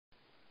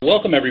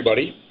Welcome,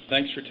 everybody.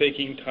 Thanks for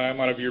taking time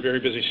out of your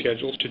very busy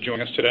schedules to join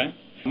us today.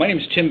 My name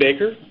is Tim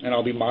Baker, and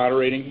I'll be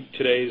moderating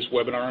today's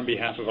webinar on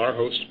behalf of our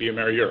host,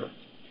 bioMérieux.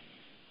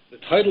 The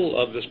title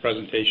of this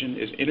presentation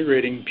is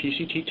Integrating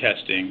PCT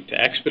Testing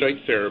to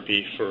Expedite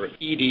Therapy for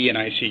ED and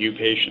ICU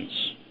Patients.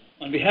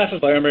 On behalf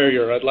of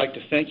bioMérieux, I'd like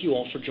to thank you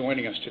all for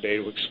joining us today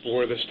to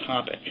explore this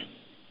topic.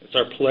 It's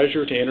our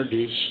pleasure to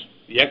introduce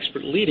the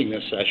expert leading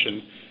this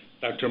session,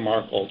 Dr.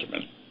 Mark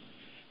Oltermann.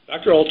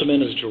 Dr.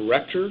 Oltermann is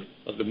Director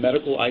of the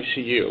Medical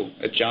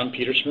ICU at John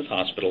Peter Smith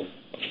Hospital,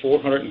 a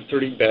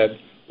 430-bed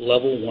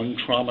Level 1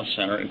 trauma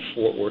center in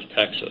Fort Worth,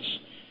 Texas.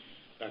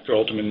 Dr.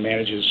 Oltermann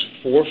manages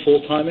 4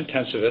 full-time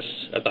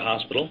intensivists at the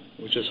hospital,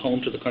 which is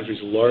home to the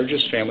country's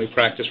largest family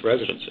practice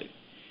residency.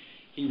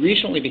 He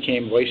recently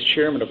became Vice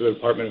Chairman of the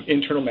Department of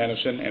Internal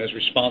Medicine and is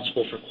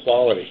responsible for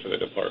quality for the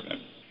department.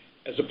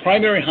 As a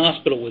primary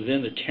hospital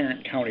within the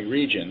Tarrant County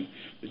region,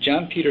 the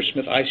John Peter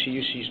Smith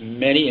ICU sees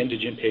many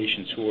indigent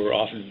patients who are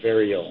often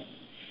very ill.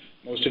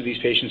 Most of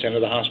these patients enter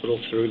the hospital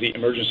through the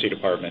emergency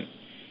department.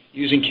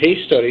 Using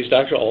case studies,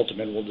 Dr.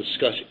 Oltermann will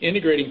discuss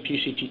integrating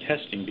PCT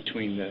testing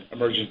between the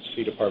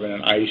emergency department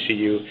and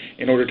ICU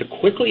in order to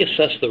quickly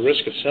assess the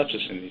risk of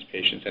sepsis in these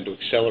patients and to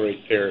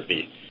accelerate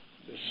therapy.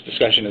 This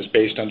discussion is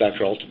based on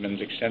Dr.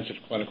 Oltermann's extensive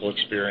clinical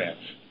experience.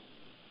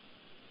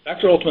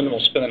 Dr. Oltermann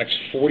will spend the next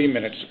 40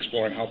 minutes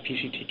exploring how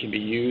PCT can be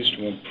used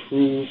to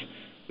improve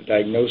the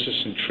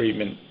diagnosis and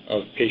treatment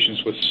of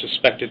patients with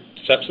suspected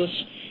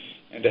sepsis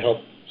and to help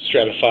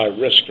stratify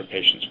risk for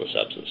patients with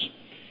sepsis.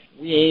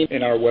 We aim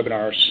in our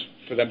webinars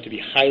for them to be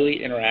highly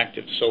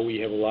interactive, so we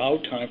have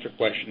allowed time for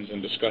questions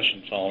and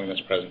discussion following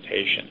this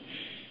presentation.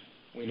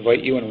 We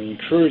invite you and we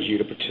encourage you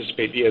to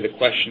participate via the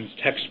questions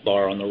text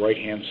bar on the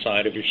right-hand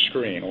side of your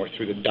screen or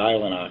through the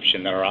dial-in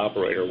option that our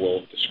operator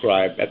will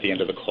describe at the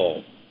end of the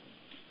call.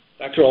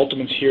 Dr.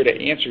 Oltermann's here to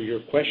answer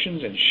your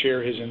questions and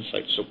share his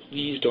insights, so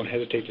please don't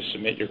hesitate to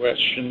submit your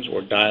questions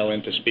or dial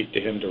in to speak to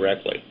him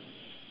directly.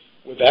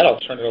 With that, I'll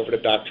turn it over to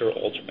Dr.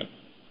 Oltermann.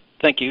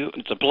 Thank you.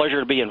 It's a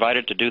pleasure to be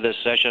invited to do this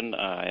session.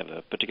 I have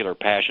a particular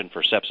passion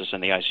for sepsis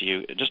in the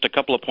ICU. Just a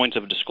couple of points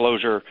of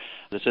disclosure.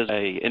 This is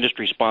an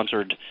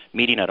industry-sponsored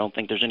meeting. I don't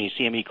think there's any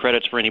CME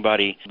credits for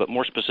anybody, but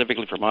more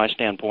specifically from my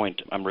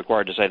standpoint, I'm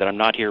required to say that I'm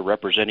not here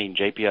representing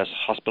JPS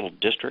Hospital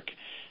District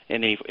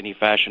in any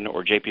fashion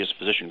or JPS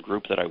physician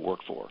group that I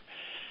work for.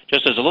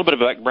 Just as a little bit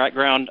of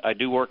background, I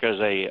do work as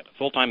a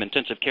full-time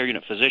intensive care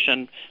unit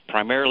physician,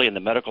 primarily in the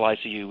medical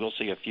ICU. We'll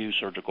see a few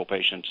surgical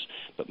patients,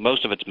 but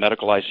most of it's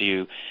medical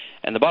ICU.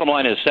 And the bottom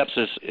line is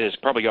sepsis is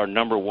probably our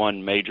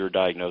 #1 major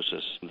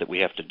diagnosis that we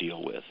have to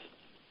deal with.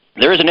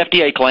 There is an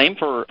FDA claim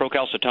for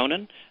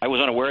procalcitonin. I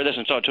was unaware of this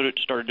until I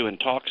started doing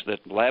talks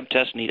that lab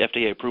tests need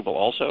FDA approval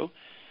also.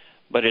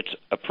 But it's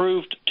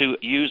approved to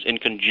use in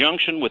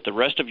conjunction with the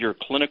rest of your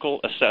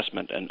clinical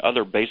assessment and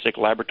other basic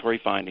laboratory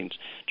findings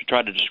to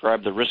try to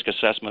describe the risk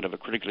assessment of a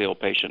critically ill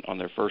patient on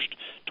their first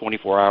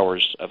 24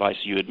 hours of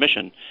ICU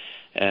admission,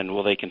 and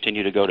will they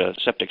continue to go to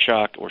septic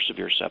shock or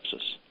severe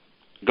sepsis.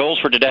 Goals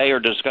for today are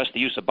to discuss the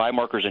use of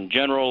biomarkers in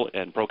general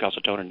and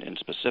procalcitonin in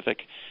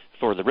specific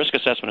for the risk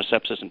assessment of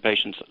sepsis in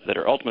patients that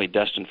are ultimately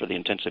destined for the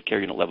intensive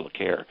care unit level of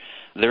care.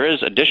 There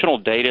is additional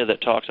data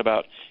that talks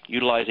about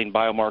utilizing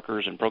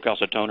biomarkers and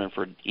procalcitonin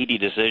for ED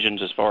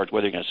decisions as far as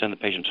whether you're going to send the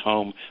patients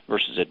home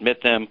versus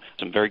admit them.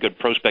 Some very good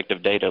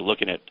prospective data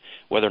looking at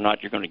whether or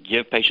not you're going to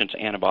give patients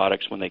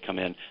antibiotics when they come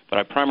in. But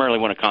I primarily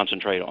want to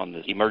concentrate on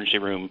the emergency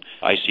room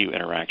ICU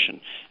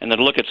interaction and then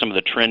look at some of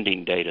the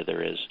trending data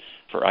there is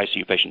for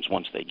ICU patients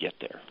once they get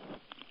there.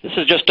 This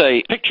is just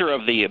a picture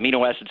of the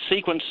amino acid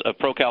sequence of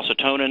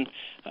procalcitonin,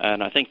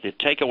 and I think the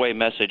takeaway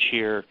message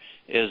here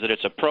is that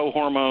it's a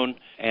prohormone,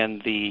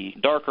 and the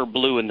darker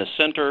blue in the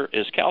center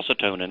is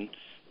calcitonin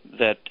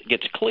that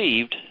gets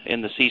cleaved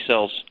in the C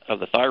cells of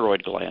the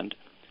thyroid gland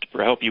to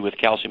help you with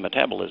calcium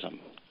metabolism.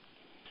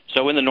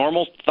 So in the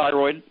normal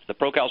thyroid, the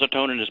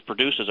procalcitonin is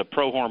produced as a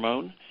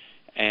prohormone,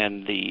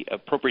 and the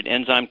appropriate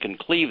enzyme can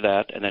cleave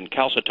that, and then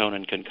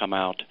calcitonin can come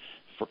out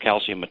for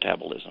calcium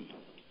metabolism.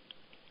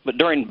 But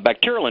during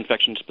bacterial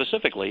infections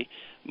specifically,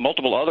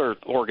 multiple other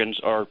organs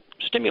are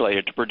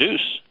stimulated to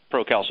produce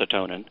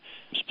procalcitonin.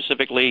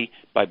 Specifically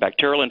by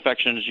bacterial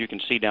infections, you can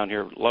see down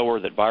here lower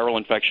that viral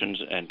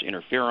infections and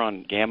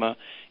interferon gamma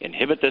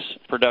inhibit this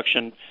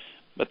production.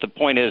 But the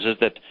point is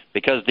that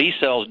because these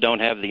cells don't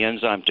have the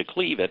enzyme to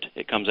cleave it,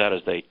 it comes out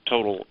as the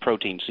total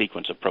protein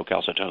sequence of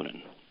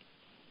procalcitonin.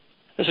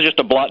 This is just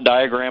a blot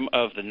diagram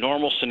of the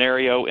normal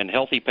scenario in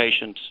healthy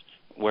patients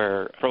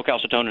where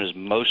procalcitonin is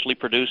mostly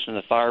produced in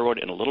the thyroid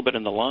and a little bit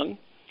in the lung.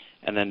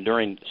 And then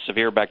during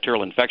severe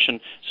bacterial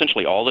infection,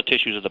 essentially all the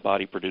tissues of the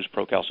body produce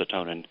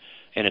procalcitonin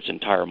in its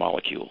entire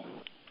molecule.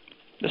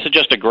 This is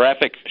just a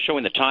graphic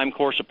showing the time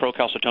course of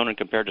procalcitonin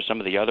compared to some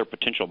of the other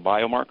potential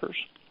biomarkers.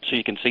 So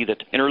you can see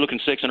that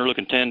interleukin 6,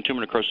 interleukin 10, tumor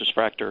necrosis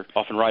factor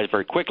often rise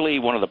very quickly.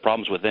 One of the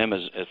problems with them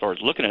is, as far as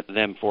looking at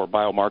them for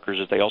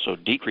biomarkers, is they also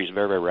decrease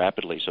very, very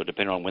rapidly. So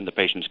depending on when the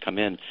patients come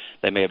in,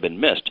 they may have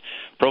been missed.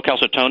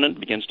 Procalcitonin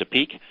begins to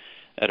peak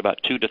at about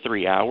 2 to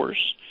 3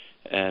 hours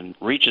and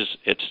reaches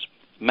its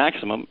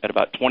maximum at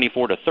about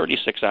 24 to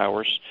 36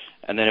 hours,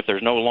 and then if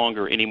there's no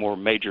longer any more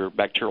major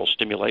bacterial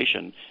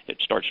stimulation,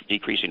 it starts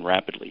decreasing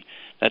rapidly.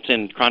 That's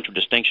in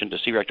contradistinction to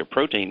C-reactive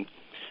protein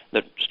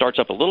that starts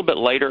up a little bit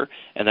later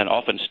and then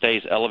often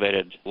stays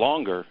elevated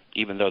longer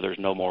even though there's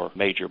no more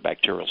major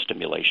bacterial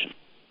stimulation.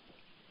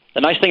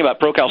 The nice thing about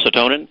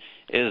procalcitonin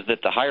is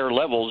that the higher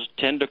levels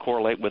tend to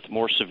correlate with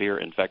more severe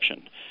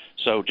infection.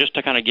 So just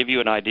to kind of give you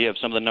an idea of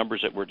some of the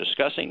numbers that we're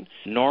discussing,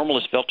 normal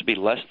is felt to be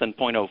less than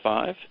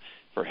 0.05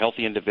 for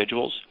healthy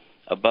individuals.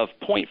 Above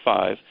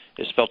 0.5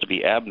 is felt to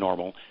be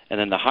abnormal, and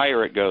then the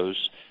higher it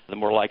goes, the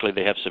more likely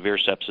they have severe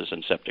sepsis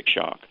and septic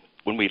shock.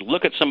 When we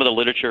look at some of the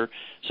literature,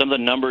 some of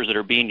the numbers that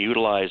are being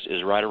utilized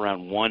is right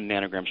around 1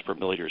 nanograms per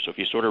milliliter. So if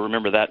you sort of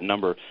remember that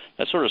number,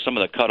 that's sort of some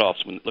of the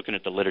cutoffs when looking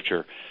at the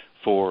literature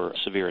for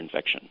severe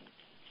infection.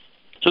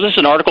 So this is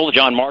an article that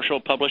John Marshall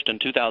published in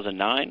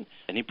 2009,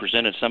 and he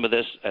presented some of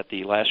this at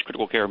the last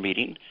critical care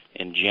meeting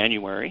in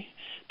January,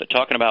 but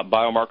talking about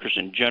biomarkers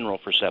in general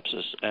for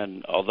sepsis.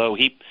 And although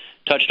he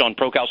touched on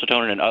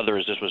procalcitonin and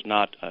others, this was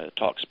not a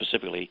talk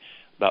specifically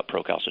about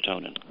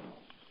procalcitonin.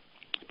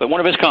 But one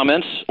of his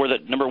comments were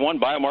that, number one,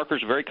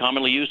 biomarkers are very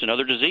commonly used in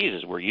other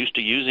diseases. We're used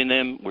to using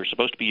them. We're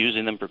supposed to be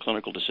using them for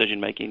clinical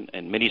decision-making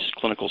in many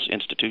clinical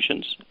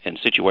institutions and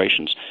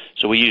situations.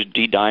 So we use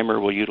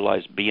D-dimer, we'll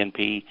utilize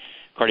BNP,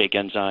 cardiac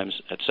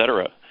enzymes,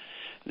 etc.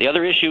 The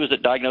other issue is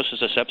that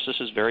diagnosis of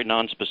sepsis is very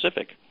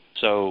nonspecific.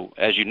 So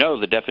as you know,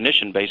 the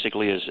definition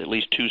basically is at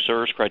least 2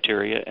 SIRS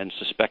criteria and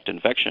suspect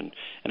infection.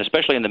 And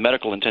especially in the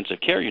medical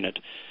intensive care unit,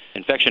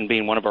 infection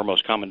being one of our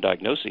most common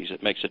diagnoses,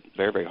 it makes it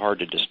very, very hard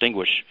to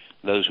distinguish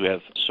those who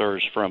have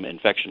SIRS from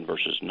infection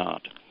versus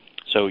not.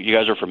 So you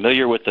guys are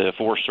familiar with the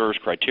 4 SIRS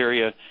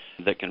criteria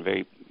that can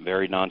be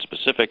very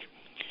nonspecific.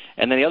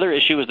 And then the other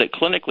issue is that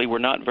clinically we're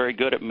not very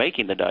good at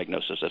making the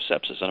diagnosis of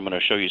sepsis, and I'm going to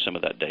show you some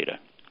of that data.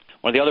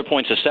 One of the other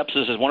points is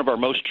sepsis is one of our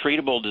most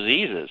treatable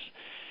diseases.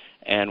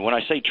 And when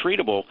I say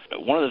treatable,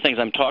 one of the things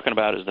I'm talking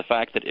about is the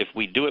fact that if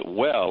we do it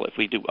well, if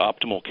we do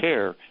optimal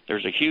care,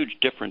 there's a huge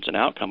difference in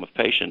outcome of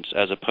patients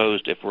as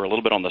opposed if we're a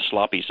little bit on the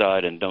sloppy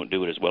side and don't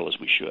do it as well as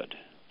we should.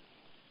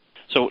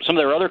 So some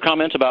of their other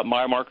comments about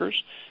biomarkers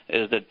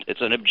is that it's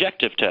an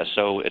objective test,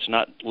 so it's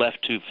not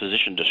left to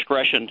physician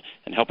discretion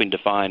in helping to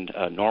find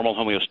normal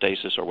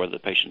homeostasis or whether the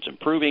patient's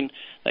improving.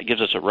 That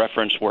gives us a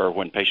reference where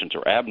when patients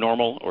are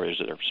abnormal or is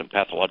there some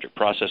pathologic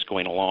process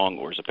going along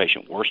or is the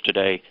patient worse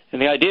today.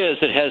 And the idea is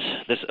that it has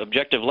this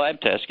objective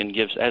lab test and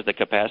has the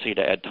capacity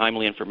to add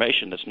timely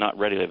information that's not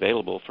readily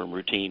available from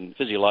routine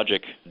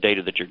physiologic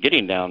data that you're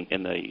getting down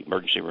in the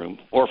emergency room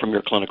or from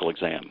your clinical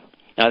exam.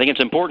 Now, I think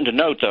it's important to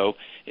note, though,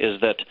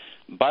 is that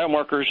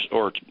biomarkers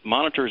or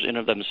monitors in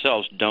of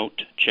themselves don't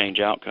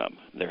change outcome.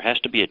 There has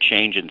to be a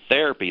change in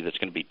therapy that's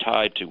going to be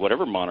tied to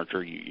whatever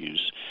monitor you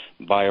use,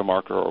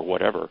 biomarker or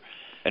whatever,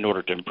 in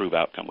order to improve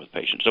outcome with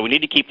patients. So we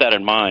need to keep that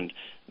in mind,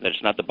 that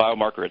it's not the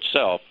biomarker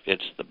itself,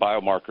 it's the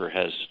biomarker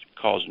has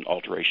caused an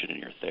alteration in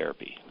your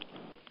therapy.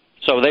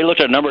 So they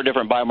looked at a number of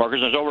different biomarkers.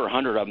 There's over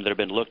 100 of them that have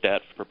been looked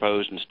at,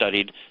 proposed, and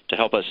studied to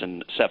help us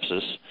in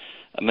sepsis.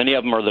 Many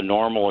of them are the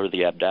normal or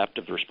the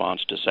adaptive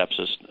response to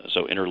sepsis,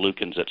 so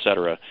interleukins,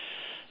 etc.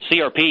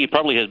 CRP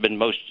probably has been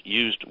most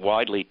used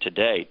widely to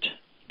date,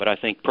 but I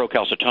think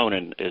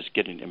procalcitonin is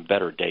getting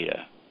better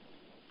data.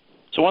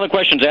 So one of the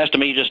questions asked to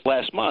me just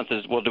last month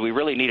is, well, do we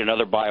really need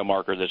another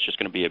biomarker that's just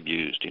going to be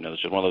abused? You know,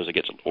 it's just one of those that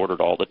gets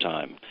ordered all the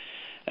time.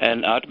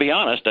 And to be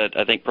honest,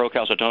 I think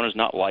procalcitonin is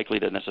not likely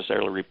to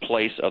necessarily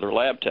replace other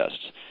lab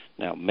tests.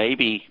 Now,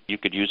 maybe you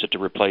could use it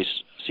to replace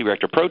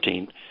C-reactive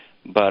protein,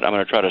 but I'm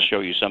going to try to show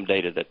you some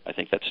data that I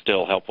think that's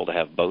still helpful to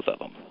have both of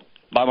them.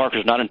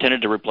 Biomarkers are not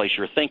intended to replace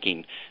your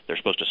thinking. They're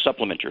supposed to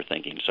supplement your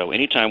thinking. So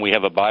anytime we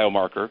have a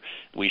biomarker,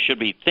 we should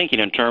be thinking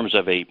in terms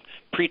of a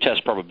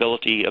pre-test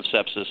probability of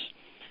sepsis,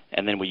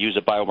 and then we use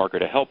a biomarker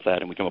to help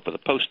that, and we come up with a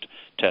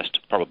post-test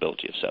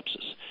probability of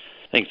sepsis.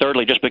 I think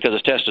thirdly, just because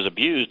this test is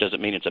abused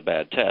doesn't mean it's a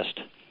bad test.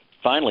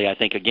 Finally, I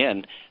think,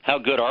 again, how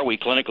good are we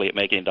clinically at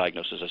making a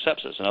diagnosis of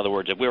sepsis? In other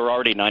words, if we were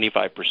already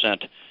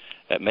 95%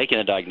 at making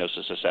a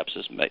diagnosis of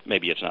sepsis,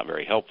 maybe it's not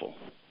very helpful.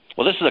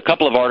 Well, this is a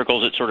couple of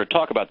articles that sort of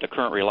talk about the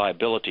current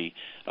reliability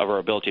of our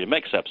ability to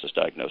make sepsis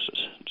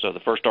diagnosis. So the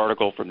first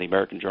article from the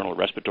American Journal of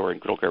Respiratory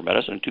and Critical Care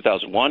Medicine in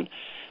 2001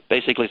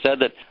 basically said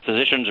that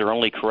physicians are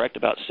only correct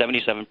about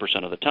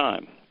 77% of the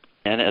time.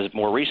 And as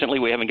more recently,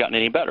 we haven't gotten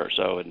any better.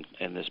 So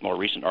in this more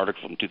recent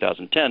article from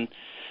 2010,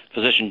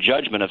 physician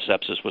judgment of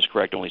sepsis was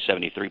correct only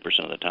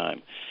 73% of the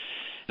time.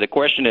 The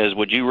question is,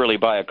 would you really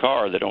buy a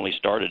car that only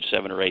started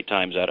 7 or 8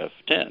 times out of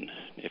 10?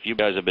 If you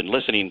guys have been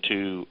listening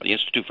to the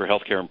Institute for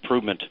Healthcare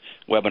Improvement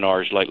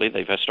webinars lately,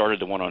 they've started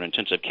the one on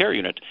intensive care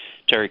unit.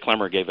 Terry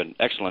Clemmer gave an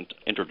excellent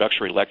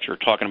introductory lecture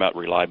talking about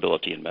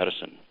reliability in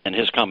medicine. And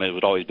his comment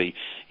would always be,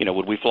 you know,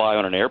 would we fly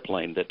on an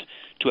airplane that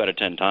 2 out of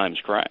 10 times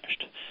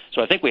crashed?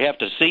 So I think we have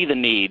to see the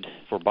need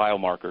for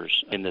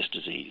biomarkers in this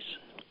disease.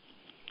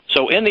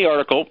 So in the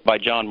article by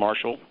John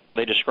Marshall,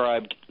 they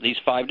described these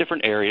 5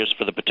 different areas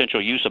for the potential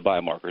use of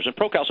biomarkers. And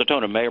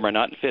procalcitonin may or may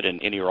not fit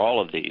in any or all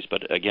of these,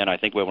 but again, I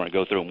think we want to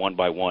go through them one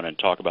by one and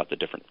talk about the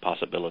different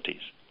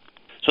possibilities.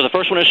 So the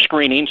first one is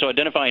screening, so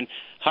identifying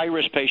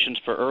high-risk patients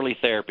for early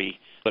therapy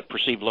but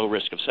perceived low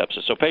risk of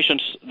sepsis. So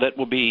patients that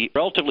will be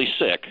relatively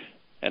sick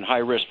and high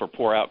risk for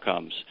poor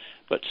outcomes,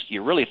 but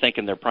you're really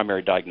thinking their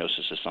primary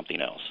diagnosis is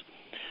something else.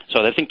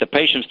 So I think the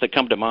patients that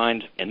come to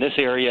mind in this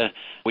area,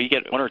 we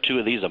get 1 or 2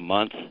 of these a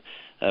month.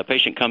 A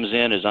patient comes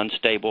in, is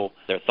unstable.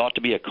 They're thought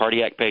to be a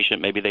cardiac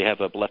patient. Maybe they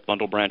have a left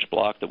bundle branch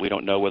block that we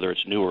don't know whether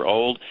it's new or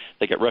old.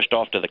 They get rushed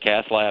off to the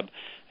cath lab,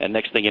 and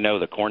next thing you know,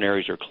 the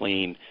coronaries are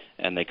clean,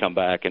 and they come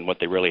back, and what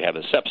they really have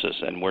is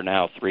sepsis. And we're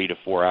now 3 to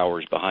 4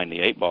 hours behind the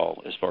 8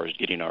 ball as far as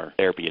getting our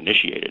therapy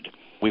initiated.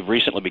 We've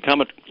recently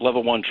become a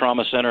level 1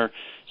 trauma center.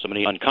 So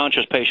many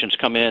unconscious patients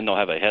come in, they'll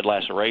have a head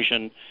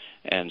laceration,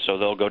 and so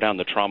they'll go down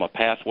the trauma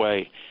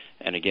pathway.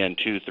 And again,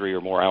 2, 3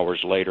 or more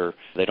hours later,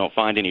 they don't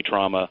find any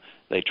trauma.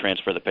 They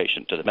transfer the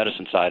patient to the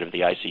medicine side of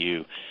the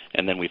ICU,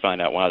 and then we find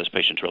out, wow, this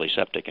patient's really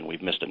septic, and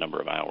we've missed a number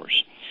of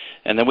hours.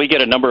 And then we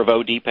get a number of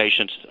OD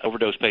patients,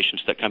 overdose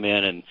patients that come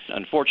in, and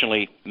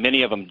unfortunately,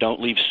 many of them don't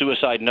leave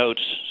suicide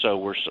notes,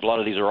 so a lot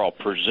of these are all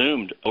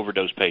presumed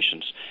overdose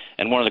patients.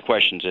 And one of the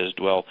questions is,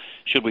 well,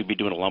 should we be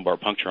doing a lumbar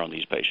puncture on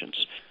these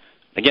patients?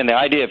 Again, the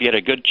idea, if you had a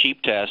good,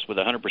 cheap test with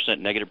 100%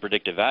 negative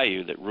predictive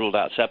value that ruled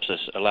out sepsis,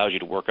 allows you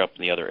to work up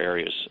in the other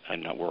areas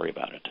and not worry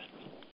about it.